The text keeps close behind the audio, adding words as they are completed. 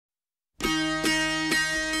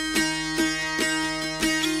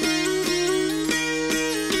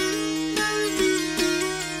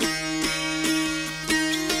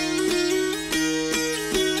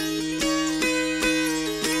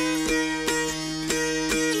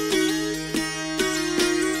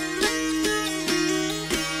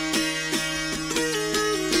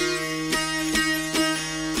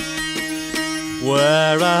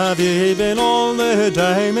Where have ye been all the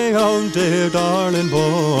day, me own dear darling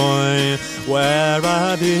boy? Where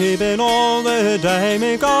have ye been all the day,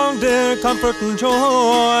 me own dear comfort and joy?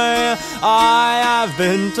 I have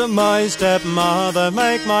been to my stepmother,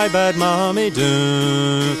 make my bed, mommy,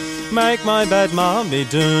 do. Make my bed, mommy,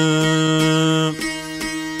 do.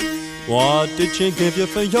 What did she give you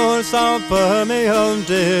for your supper, me own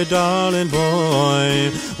dear darling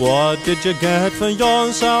boy? What did you get for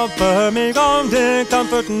your supper, me own dear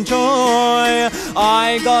comfort and joy?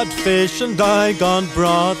 I got fish and I got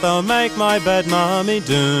broth, oh make my bed, mommy,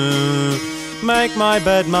 do. Make my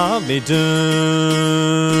bed, mommy,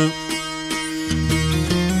 do.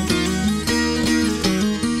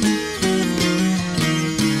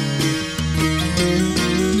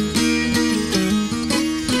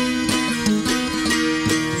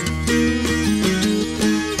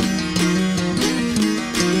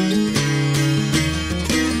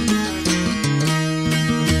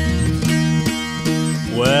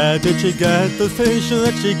 Where did she get the fish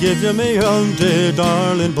that she give you, me own dear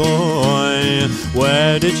darling boy?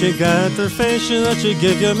 Where did she get the fish that she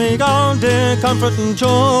give you, me own dear comfort and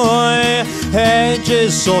joy?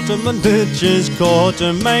 Hedges sought him and ditches caught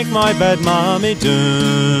him, make my bed, mommy,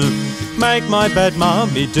 do. Make my bed,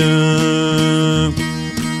 mommy, do.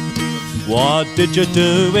 What did you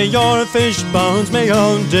do with your fish bones, me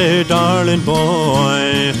own dear darling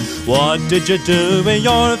boy? What did you do with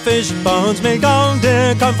your fish bones, me own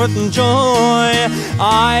dear comfort and joy?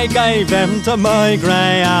 I gave them to my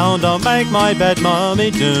greyhound, oh make my bed,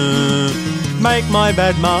 mommy, do. Make my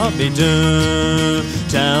bed, mommy, do.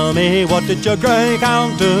 Tell me, what did your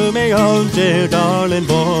greyhound do, me own dear darling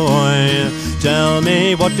boy? Tell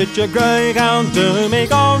me, what did your greyhound do, me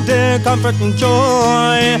own dear comfort and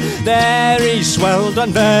joy? There he swelled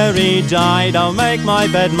and there he died, oh make my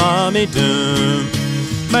bed, mommy, do.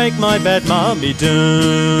 Make my bed, mommy,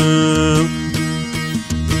 do.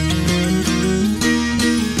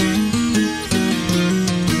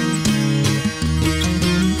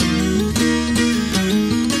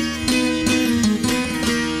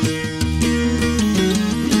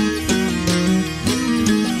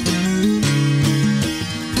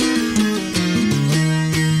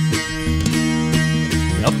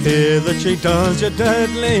 I fear that she does you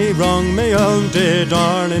deadly wrong, me own dear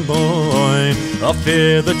darling boy. I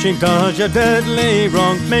fear that she does you deadly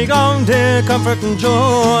wrong, me own dear comfort and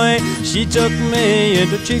joy. She took me in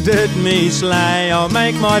and she did me slay, oh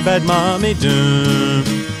make my bed, mommy, do.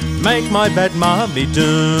 Make my bed, mommy,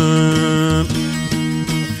 do.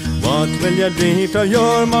 What will you leave to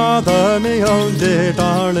your mother, me own dear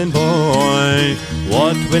darling boy?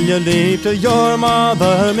 What will you leave to your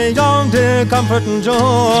mother, me own dear comfort and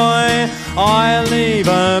joy? I'll leave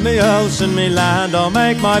her me house and me land, oh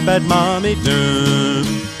make my bed, mommy, do.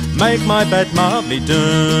 Make my bed, mommy,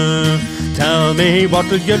 do. Tell me, what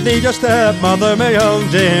will you leave your stepmother, me own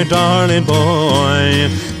dear darling boy?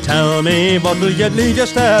 Tell me, what will you leave your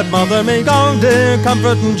stepmother, me own dear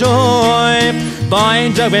comfort and joy?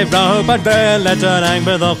 Bind her with rope and bear, let her hang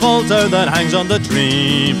by the halter that hangs on the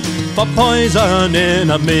tree, for poisoning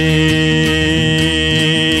of me.